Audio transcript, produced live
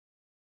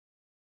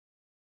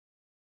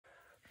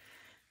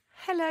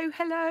Hello.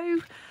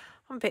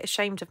 I'm a bit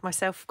ashamed of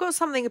myself. I've got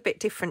something a bit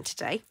different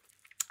today.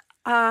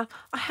 I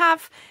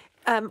have,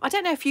 I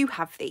don't know if you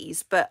have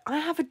these, but I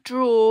have a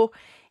drawer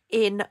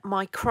in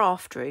my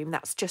craft room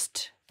that's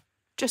just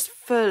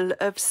full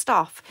of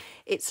stuff.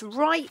 It's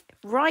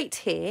right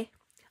here.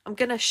 I'm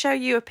going to show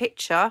you a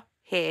picture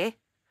here.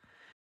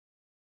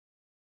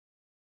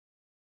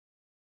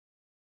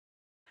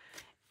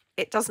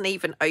 It doesn't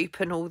even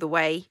open all the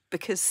way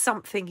because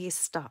something is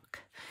stuck.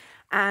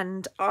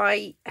 And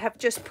I have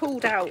just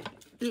pulled out,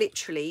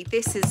 literally,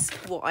 this is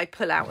what I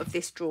pull out of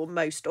this drawer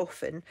most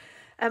often.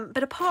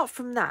 But apart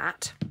from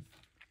that,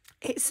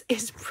 it's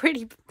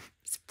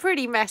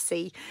pretty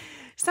messy.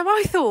 So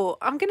I thought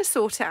I'm going to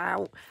sort it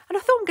out, and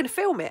I thought I'm going to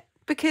film it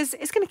because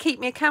it's going to keep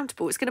me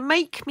accountable. It's going to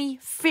make me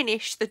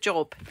finish the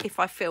job if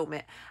I film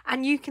it.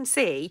 And you can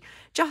see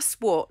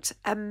just what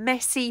a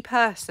messy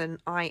person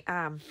I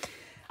am.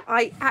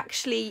 I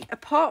actually,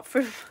 apart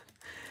from,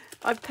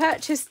 I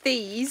purchased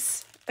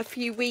these a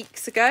few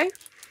weeks ago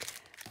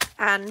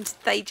and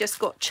they just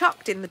got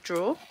chucked in the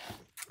drawer.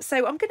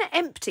 So I'm going to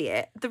empty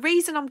it. The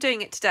reason I'm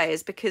doing it today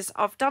is because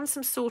I've done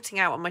some sorting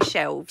out on my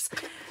shelves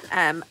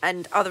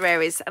and other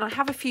areas, and I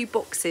have a few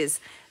boxes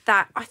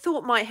that I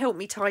thought might help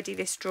me tidy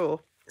this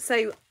drawer.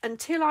 So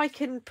until I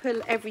can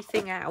pull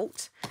everything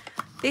out,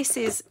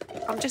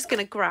 I'm just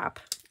going to grab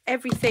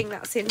everything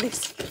that's in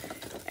this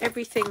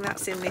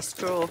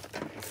drawer.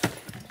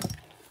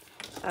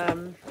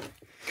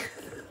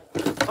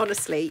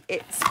 Honestly,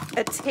 it's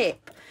a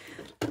tip.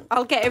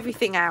 I'll get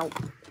everything out.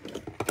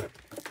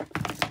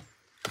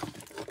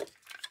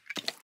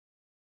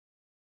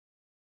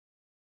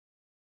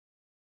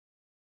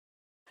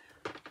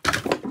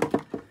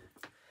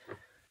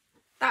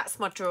 That's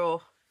my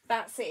drawer.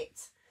 That's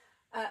it.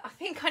 I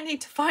think I need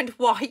to find a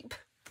wipe.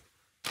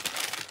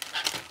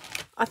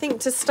 I think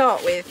to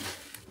start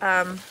with,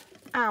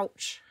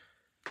 ouch,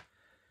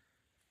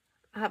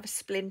 I have a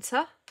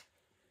splinter.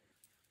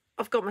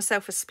 I've got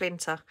myself a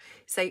splinter,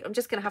 so I'm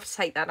just going to have to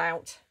take that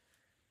out.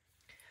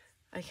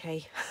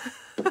 Okay.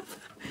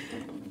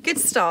 Good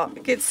start.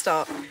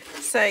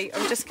 So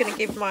I'm just going to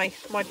give my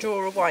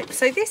drawer a wipe.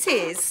 So this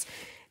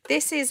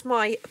is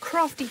my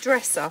Crafty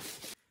dresser.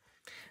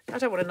 I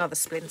don't want another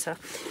splinter.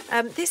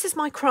 This is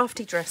my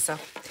Crafty dresser.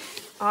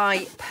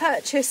 I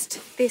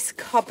purchased this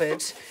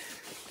cupboard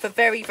for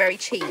very, very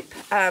cheap.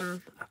 I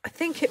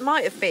think it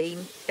might have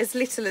been as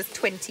little as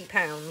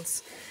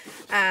 £20.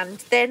 And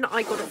then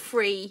I got a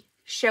free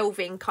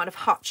shelving kind of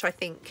hutch, I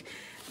think,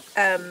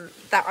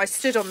 that I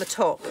stood on the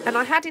top. And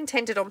I had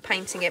intended on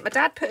painting it. My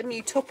dad put a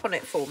new top on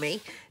it for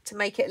me to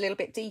make it a little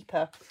bit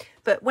deeper.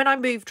 But when I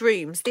moved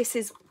rooms, this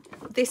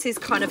is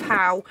kind of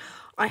how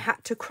I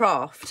had to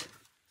craft.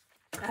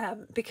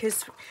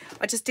 Because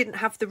I just didn't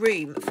have the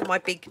room for my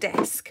big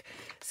desk.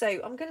 So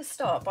I'm going to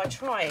start by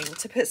trying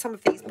to put some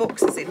of these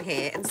boxes in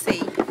here and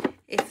see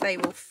if they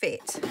will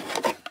fit.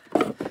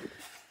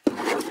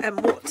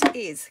 And what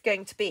is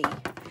going to be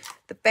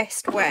the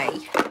best way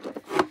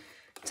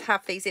to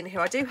have these in here.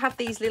 I do have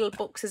these little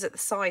boxes at the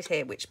side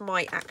here which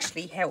might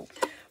actually help.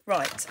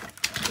 Right,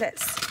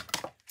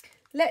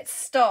 let's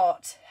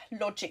start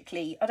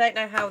logically. I don't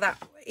know how that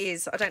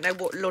is. I don't know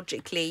what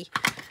logically,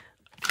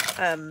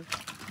 I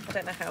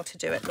don't know how to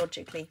do it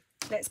logically.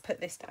 Let's put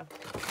this down.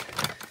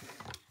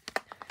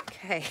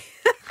 Okay.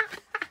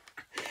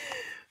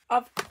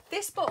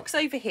 This box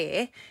over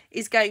here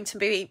is going to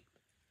be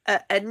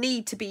a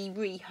need to be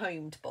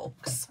rehomed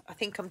box. I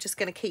think I'm just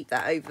going to keep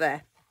that over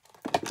there.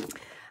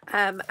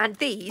 And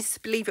these,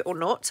 believe it or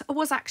not, I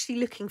was actually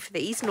looking for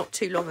these not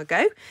too long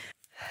ago.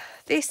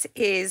 This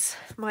is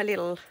my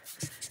little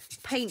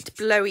paint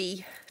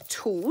blowy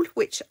tool,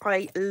 which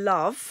I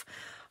love.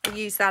 I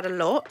use that a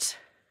lot.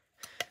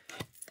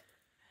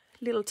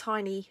 Little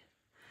tiny,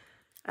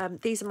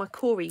 these are my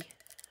Corey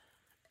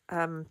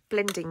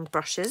blending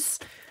brushes.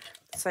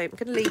 So I'm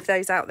going to leave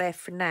those out there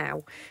for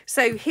now.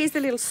 So here's the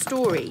little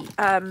story.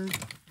 I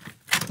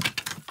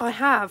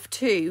have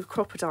two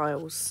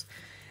crocodiles.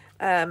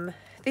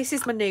 This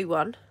is my new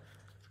one,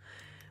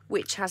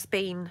 which has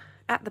been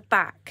at the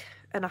back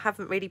and I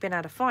haven't really been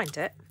able to find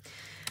it.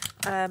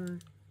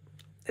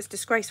 It's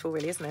disgraceful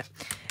really, isn't it?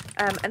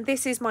 And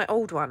this is my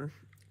old one.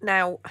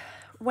 Now,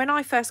 when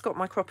I first got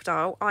my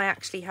crocodile, I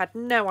actually had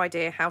no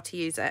idea how to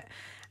use it.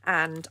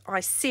 And I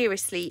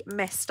seriously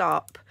messed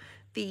up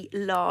the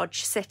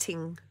large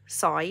setting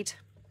side.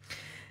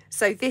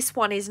 So this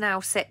one is now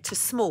set to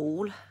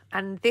small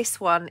and this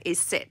one is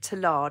set to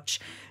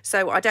large.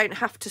 So I don't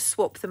have to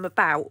swap them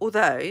about.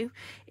 Although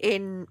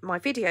in my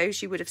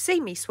videos, you would have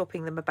seen me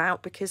swapping them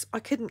about because I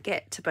couldn't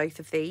get to both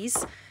of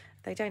these.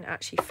 They don't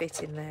actually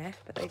fit in there,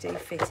 but they do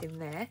fit in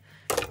there.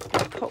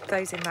 I'll pop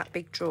those in that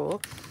big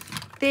drawer.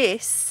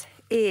 This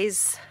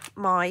is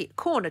my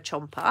corner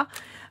chomper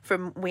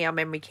from We Are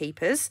Memory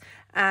Keepers,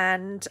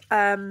 and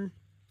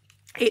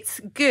it's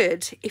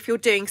good if you're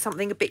doing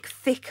something a bit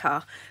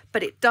thicker,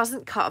 but it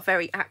doesn't cut a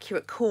very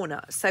accurate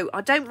corner. So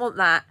I don't want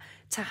that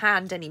to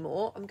hand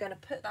anymore. I'm going to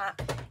put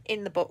that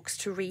in the box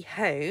to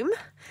rehome,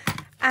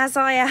 as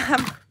I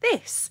am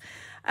this.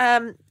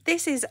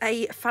 This is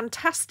a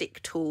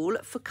fantastic tool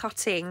for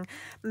cutting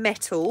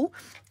metal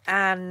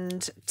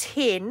and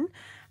tin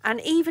and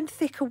even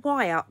thicker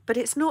wire, but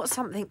it's not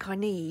something I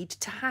need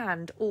to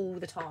hand all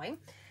the time.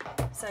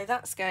 So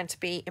that's going to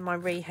be in my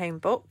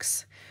rehome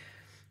box.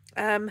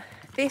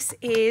 This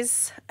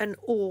is an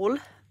awl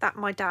that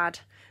my dad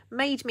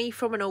made me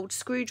from an old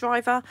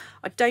screwdriver.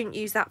 I don't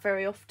use that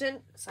very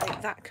often, so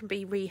that can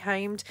be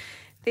rehomed.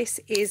 This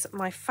is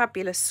my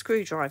fabulous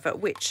screwdriver,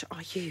 which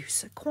I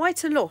use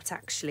quite a lot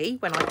actually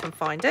when I can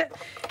find it.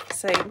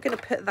 So I'm going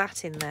to put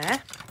that in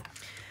there.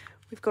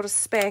 We've got a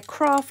spare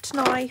craft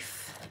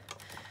knife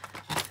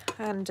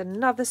and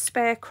another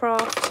spare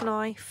craft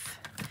knife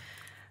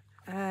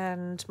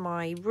and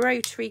my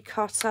rotary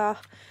cutter,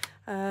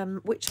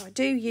 which I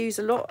do use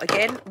a lot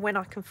again when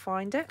I can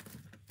find it.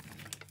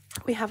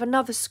 We have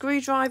another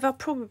screwdriver,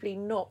 probably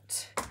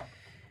not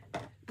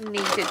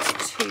needed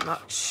too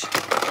much.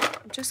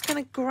 I'm just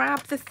going to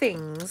grab the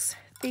things.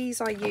 These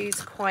I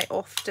use quite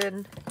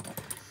often.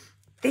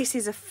 This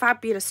is a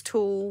fabulous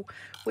tool,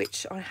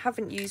 which I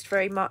haven't used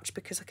very much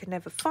because I can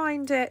never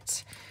find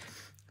it.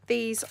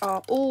 These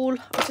are all,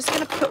 I'm just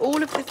going to put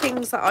all of the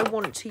things that I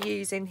want to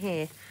use in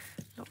here.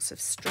 Lots of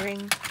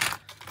string.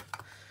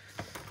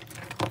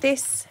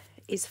 This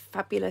is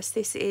fabulous.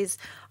 This is,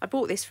 I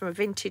bought this from a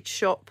vintage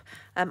shop.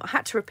 I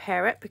had to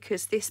repair it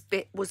because this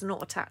bit was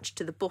not attached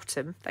to the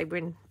bottom. They were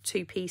in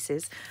two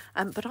pieces.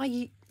 But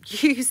I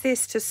use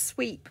this to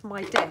sweep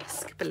my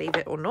desk, believe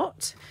it or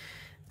not.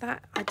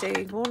 That I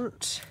do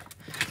want.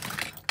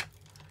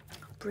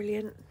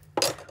 Brilliant.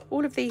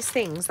 All of these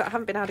things that I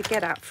haven't been able to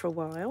get at for a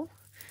while.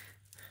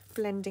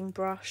 Blending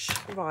brush.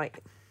 Right.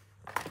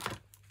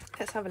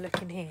 Let's have a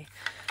look in here.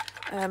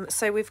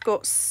 So we've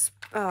got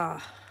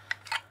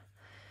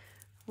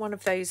one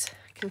of those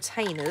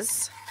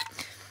containers.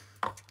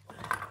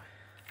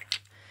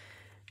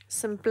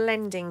 Some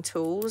blending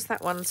tools.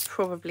 That one's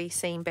probably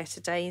seen better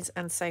days,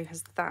 and so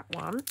has that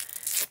one.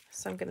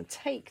 So I'm going to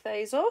take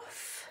those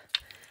off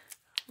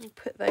and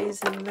put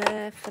those in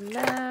there for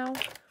now.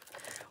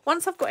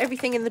 Once I've got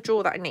everything in the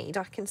drawer that I need,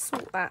 I can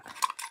sort that.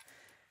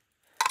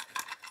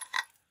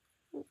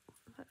 Ooh,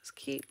 that's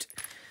cute.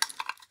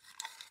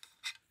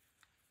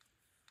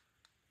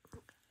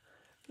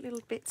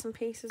 Little bits and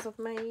pieces I've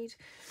made.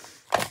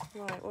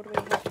 Right, what do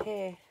we have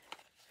here?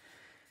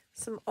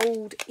 Some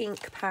old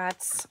ink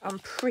pads. I'm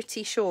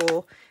pretty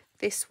sure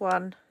this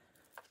one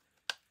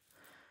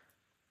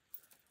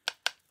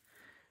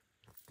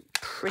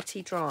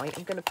pretty dry.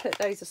 I'm going to put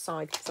those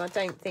aside because I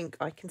don't think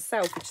I can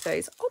salvage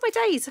those. Oh my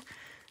days,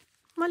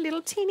 my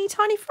little teeny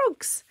tiny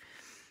frogs.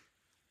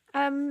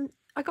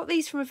 I got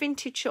these from a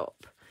vintage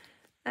shop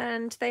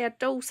and they are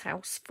doll's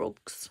house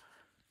frogs.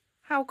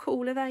 How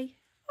cool are they?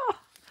 Oh,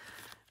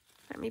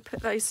 let me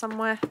put those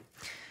somewhere.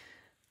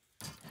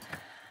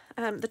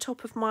 The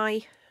top of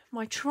my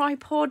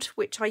tripod,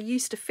 which I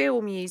used to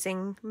film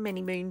using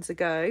many moons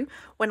ago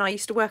when I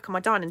used to work on my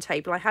dining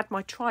table. I had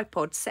my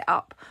tripod set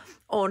up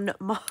on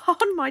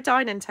my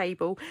dining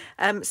table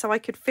so I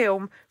could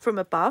film from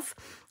above.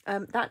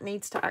 That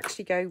needs to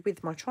actually go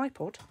with my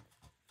tripod.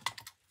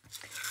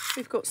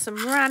 We've got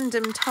some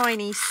random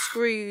tiny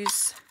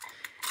screws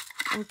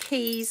and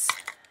keys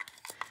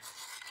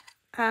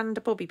and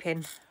a bobby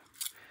pin.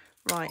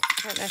 Right,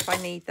 I don't know if I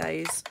need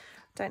those.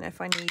 Don't know if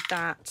I need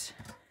that.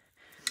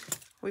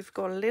 We've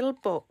got a little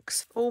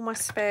box, all my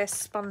spare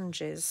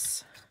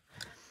sponges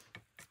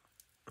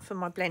for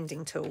my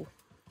blending tool.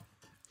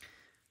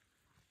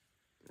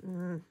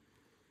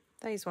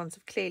 Those ones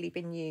have clearly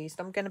been used.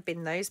 I'm going to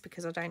bin those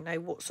because I don't know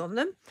what's on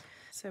them.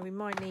 So we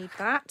might need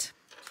that.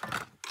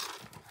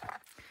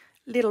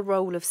 Little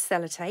roll of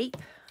sellotape.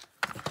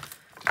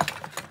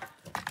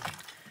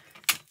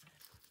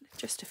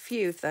 Just a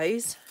few of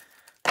those.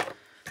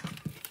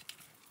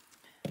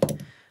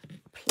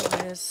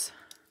 Pliers.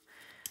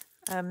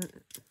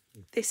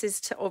 This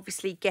is to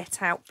obviously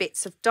get out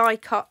bits of die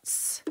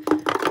cuts,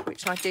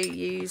 which I do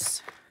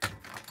use.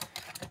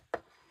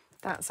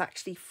 That's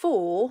actually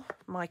for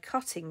my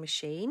cutting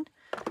machine,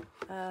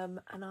 and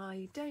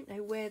I don't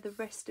know where the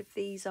rest of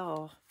these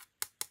are.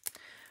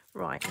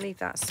 Right, leave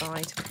that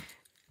aside.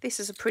 This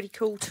is a pretty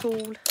cool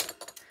tool.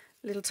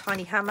 Little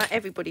tiny hammer.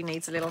 Everybody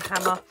needs a little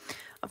hammer.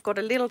 I've got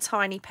a little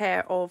tiny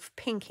pair of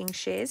pinking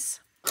shears.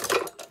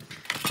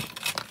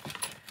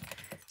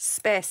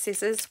 Spare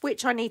scissors,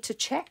 which I need to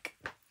check.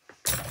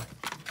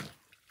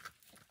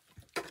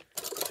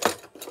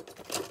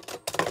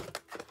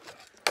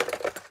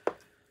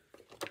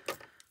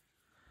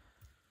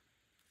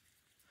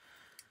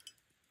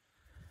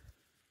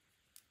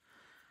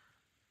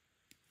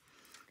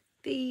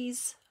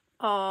 These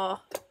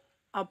are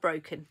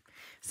broken,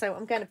 so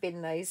I'm going to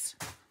bin those.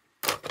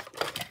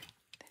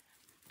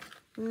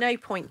 No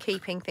point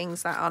keeping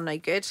things that are no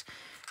good.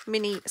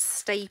 Mini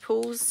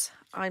staples.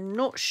 I'm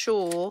not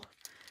sure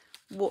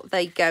what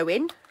they go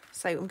in,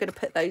 so I'm going to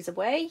put those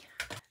away.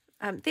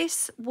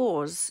 This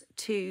was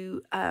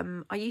to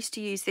I used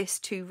to use this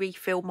to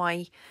refill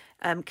my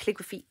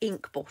calligraphy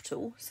ink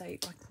bottle, so I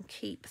can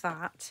keep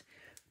that.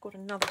 Got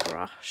another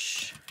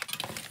brush.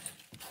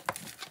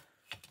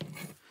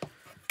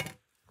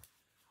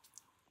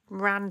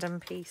 random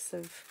piece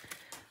of...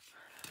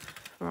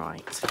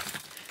 Right.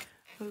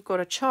 We've got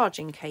a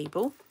charging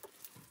cable,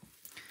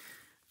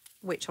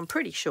 which I'm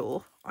pretty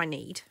sure I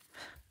need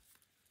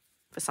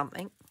for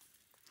something.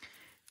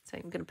 So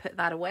I'm going to put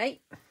that away.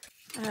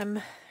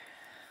 I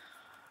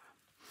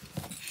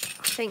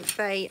think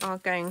they are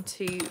going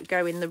to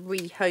go in the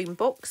rehome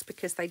box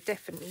because they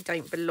definitely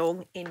don't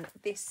belong in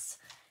this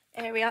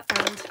area.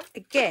 And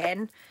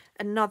again,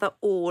 another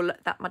awl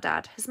that my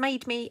dad has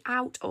made me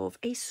out of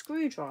a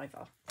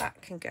screwdriver.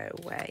 That can go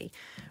away.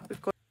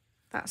 We've got,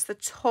 that's the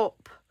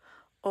top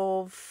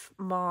of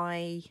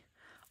my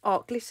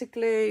art glitter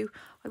glue.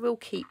 I will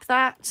keep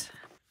that.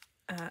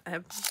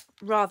 A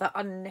rather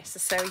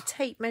unnecessary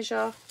tape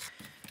measure.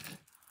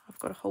 I've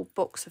got a whole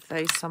box of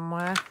those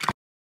somewhere.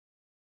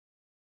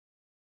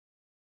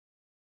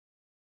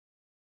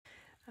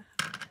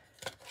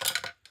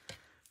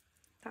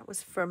 That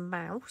was for a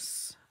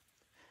mouse.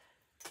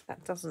 That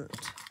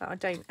I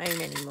don't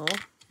own anymore.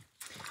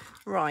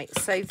 Right,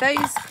 so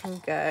those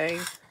can go.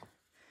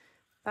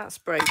 That's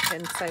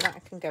broken, so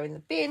that can go in the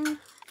bin.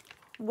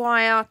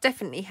 Wire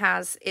definitely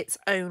has its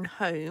own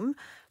home,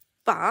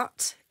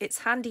 but it's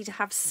handy to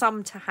have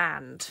some to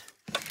hand.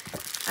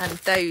 And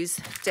those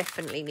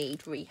definitely need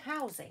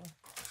rehousing.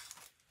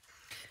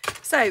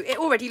 So it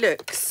already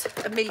looks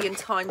a million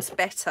times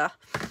better.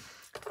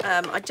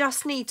 I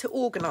just need to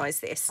organise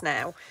this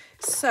now.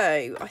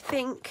 So I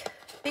think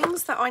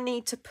things that I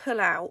need to pull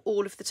out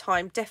all of the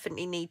time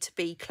definitely need to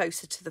be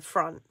closer to the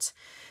front.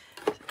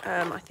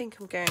 I think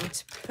I'm going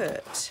to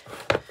put...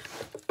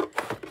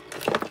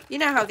 You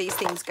know how these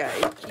things go.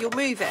 You'll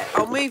move it.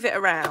 I'll move it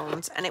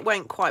around and it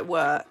won't quite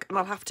work. And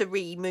I'll have to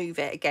remove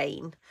it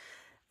again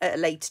at a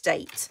later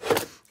date.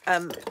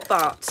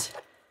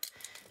 But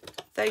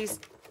those...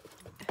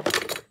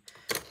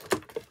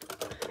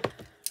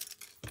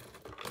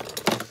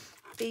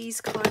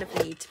 These kind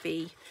of need to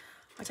be...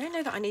 I don't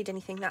know that I need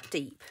anything that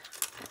deep.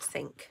 Let's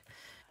think.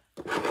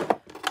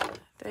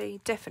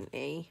 They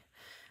definitely...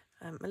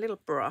 a little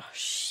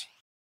brush.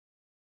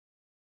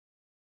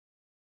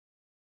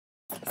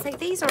 So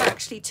these are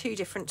actually two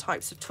different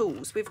types of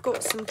tools. We've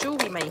got some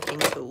jewellery making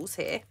tools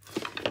here.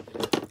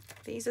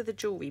 These are the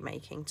jewellery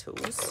making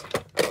tools.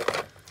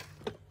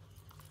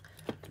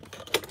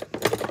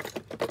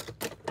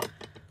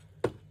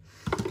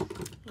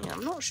 Yeah,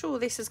 I'm not sure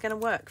this is going to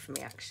work for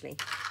me actually.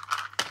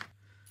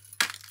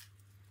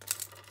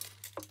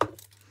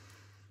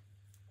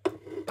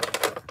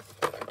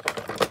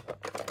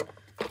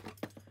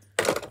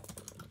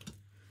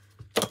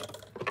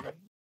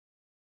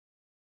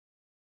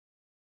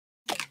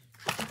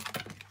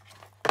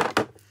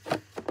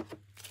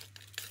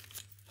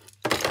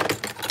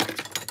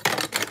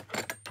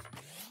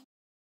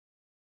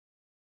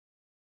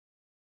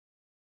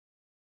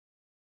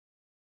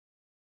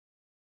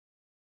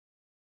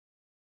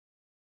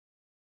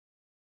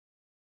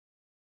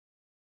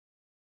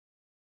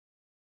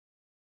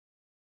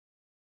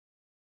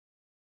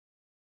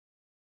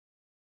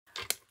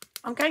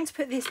 I'm going to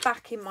put this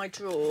back in my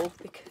drawer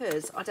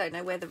because I don't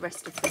know where the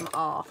rest of them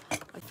are.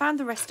 I found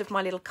the rest of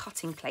my little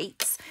cutting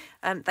plates.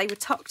 They were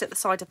tucked at the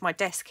side of my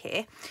desk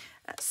here.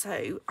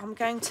 So I'm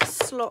going to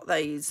slot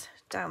those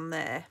down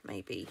there,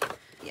 maybe.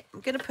 Yeah,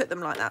 I'm going to put them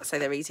like that so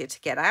they're easier to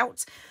get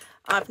out.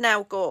 I've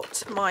now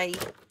got my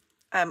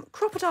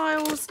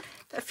crocodiles,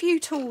 a few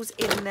tools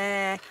in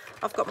there.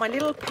 I've got my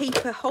little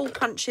paper hole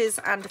punches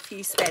and a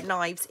few spare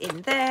knives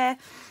in there.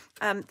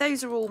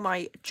 Those are all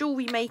my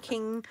jewellery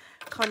making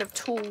kind of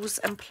tools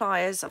and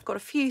pliers. I've got a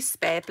few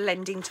spare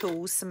blending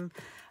tools, some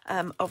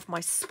of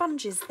my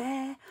sponges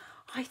there.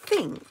 I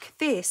think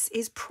this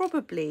is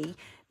probably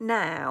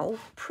now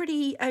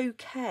pretty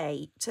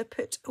okay to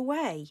put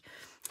away.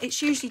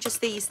 It's usually just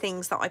these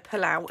things that I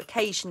pull out.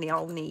 Occasionally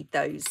I'll need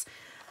those.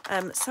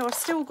 So I've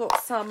still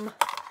got some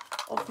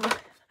of my...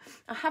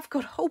 I have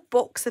got a whole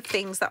box of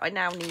things that I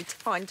now need to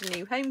find a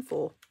new home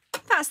for.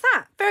 That's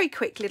that. Very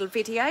quick little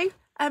video.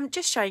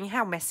 Just showing you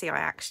how messy I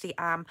actually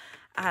am,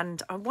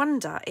 and I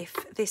wonder if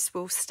this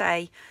will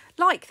stay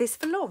like this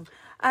for long.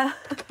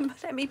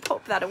 Let me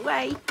pop that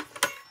away.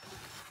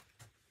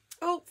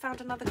 Oh,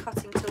 found another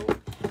cutting tool.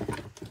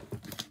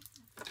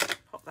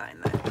 Pop that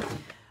in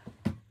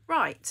there.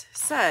 Right,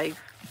 so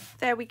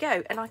there we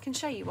go, and I can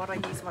show you what I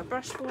use my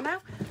brush for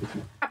now.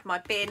 Grab my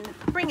bin,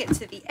 bring it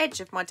to the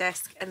edge of my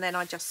desk, and then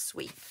I just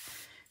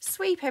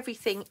sweep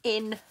everything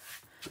in.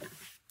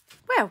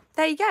 Well,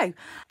 there you go.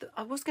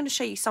 I was going to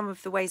show you some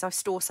of the ways I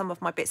store some of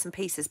my bits and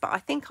pieces, but I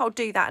think I'll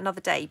do that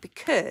another day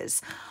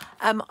because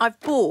I've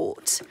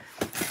bought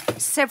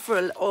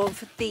several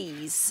of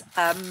these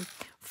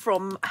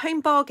from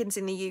Home Bargains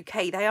in the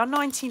UK. They are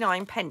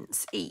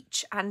 99p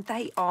each and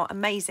they are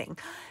amazing.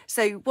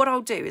 So what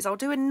I'll do is I'll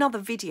do another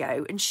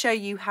video and show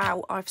you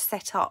how I've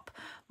set up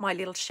my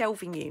little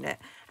shelving unit,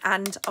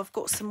 and I've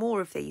got some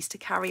more of these to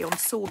carry on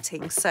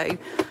sorting. So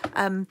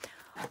I'm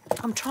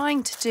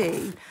trying to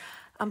do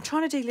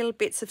little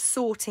bits of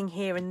sorting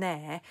here and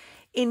there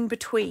in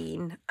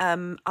between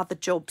other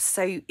jobs,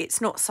 so it's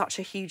not such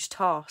a huge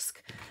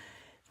task.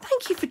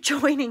 thank you for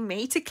joining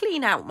me to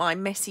clean out my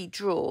messy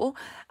drawer.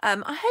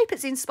 I hope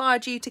it's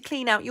inspired you to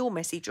clean out your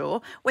messy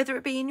drawer, whether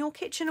it be in your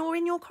kitchen or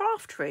in your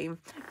craft room.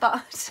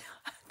 But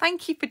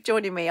thank you for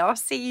joining me. I'll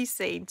see you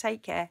soon.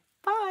 Take care.